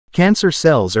Cancer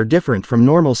cells are different from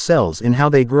normal cells in how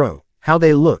they grow, how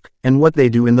they look, and what they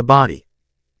do in the body.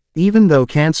 Even though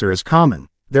cancer is common,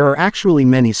 there are actually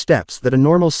many steps that a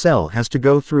normal cell has to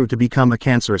go through to become a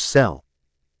cancerous cell.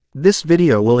 This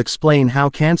video will explain how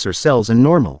cancer cells and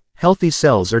normal, healthy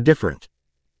cells are different.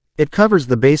 It covers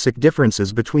the basic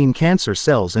differences between cancer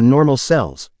cells and normal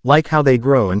cells, like how they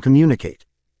grow and communicate.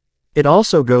 It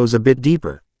also goes a bit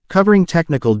deeper, covering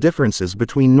technical differences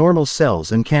between normal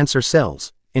cells and cancer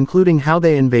cells, including how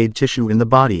they invade tissue in the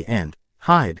body and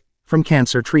hide from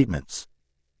cancer treatments.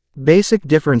 Basic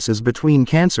differences between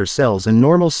cancer cells and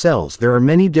normal cells. There are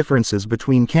many differences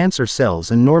between cancer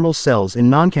cells and normal cells in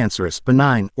non-cancerous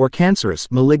benign or cancerous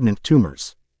malignant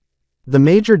tumors. The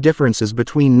major differences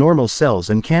between normal cells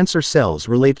and cancer cells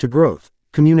relate to growth,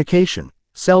 communication,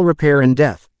 cell repair and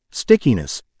death,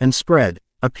 stickiness and spread,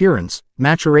 appearance,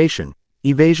 maturation,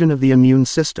 evasion of the immune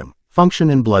system, function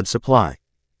and blood supply.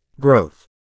 Growth.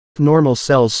 Normal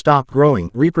cells stop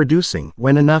growing, reproducing,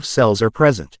 when enough cells are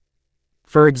present.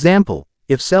 For example,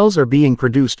 if cells are being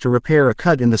produced to repair a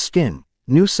cut in the skin,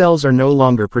 new cells are no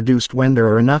longer produced when there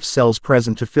are enough cells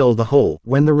present to fill the hole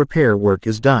when the repair work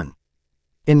is done.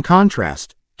 In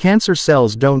contrast, cancer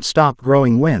cells don't stop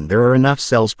growing when there are enough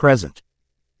cells present.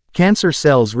 Cancer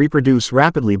cells reproduce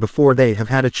rapidly before they have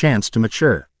had a chance to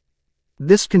mature.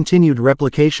 This continued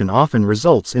replication often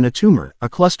results in a tumor, a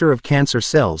cluster of cancer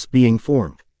cells being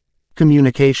formed.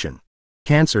 Communication.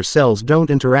 Cancer cells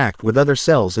don't interact with other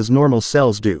cells as normal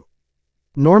cells do.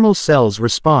 Normal cells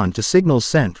respond to signals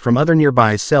sent from other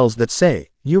nearby cells that say,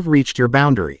 "You've reached your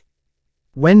boundary."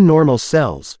 When normal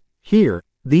cells hear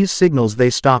these signals, they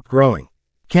stop growing.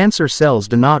 Cancer cells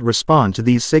do not respond to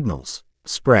these signals.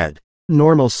 Spread.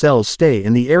 Normal cells stay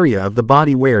in the area of the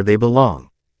body where they belong.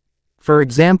 For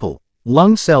example,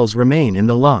 lung cells remain in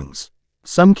the lungs.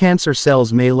 Some cancer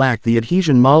cells may lack the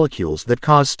adhesion molecules that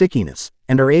cause stickiness,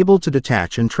 and are able to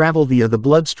detach and travel via the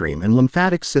bloodstream and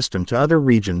lymphatic system to other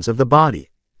regions of the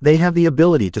body. They have the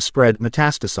ability to spread,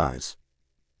 metastasize.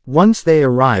 Once they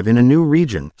arrive in a new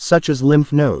region, such as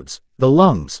lymph nodes, the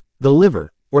lungs, the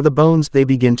liver, or the bones, they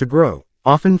begin to grow,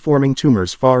 often forming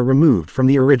tumors far removed from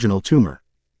the original tumor.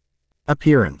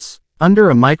 Appearance. Under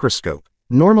a microscope,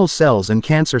 normal cells and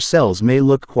cancer cells may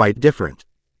look quite different.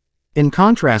 In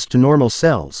contrast to normal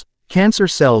cells, cancer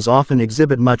cells often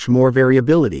exhibit much more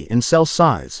variability in cell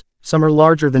size. Some are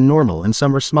larger than normal and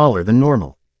some are smaller than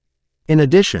normal. In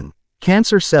addition,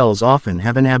 cancer cells often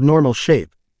have an abnormal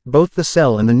shape, both the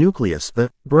cell and the nucleus,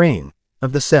 the brain,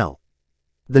 of the cell.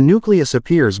 The nucleus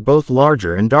appears both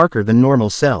larger and darker than normal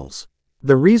cells.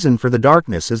 The reason for the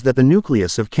darkness is that the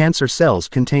nucleus of cancer cells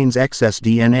contains excess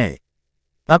DNA.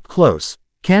 Up close,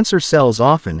 cancer cells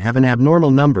often have an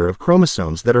abnormal number of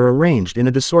chromosomes that are arranged in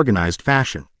a disorganized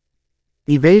fashion.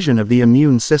 Evasion of the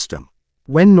immune system.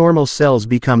 When normal cells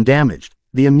become damaged,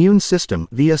 the immune system,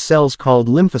 via cells called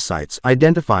lymphocytes,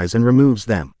 identifies and removes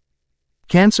them.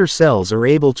 Cancer cells are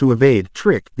able to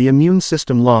trick the immune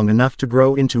system long enough to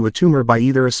grow into a tumor by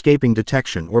either escaping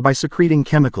detection or by secreting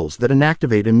chemicals that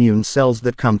inactivate immune cells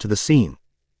that come to the scene.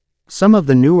 Some of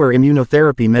the newer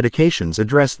immunotherapy medications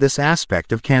address this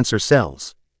aspect of cancer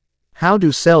cells. How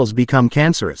do cells become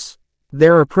cancerous?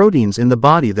 There are proteins in the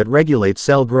body that regulate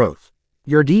cell growth.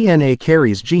 Your DNA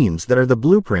carries genes that are the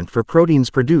blueprint for proteins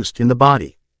produced in the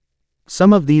body.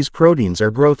 Some of these proteins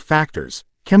are growth factors,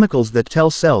 chemicals that tell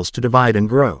cells to divide and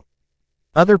grow.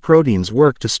 Other proteins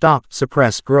work to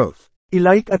suppress growth.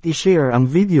 I-like at i-share ang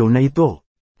video na ito.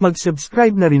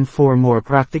 Mag-subscribe na rin for more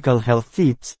practical health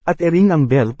tips, at i-ring ang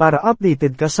bell para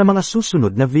updated ka sa mga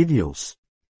susunod na videos.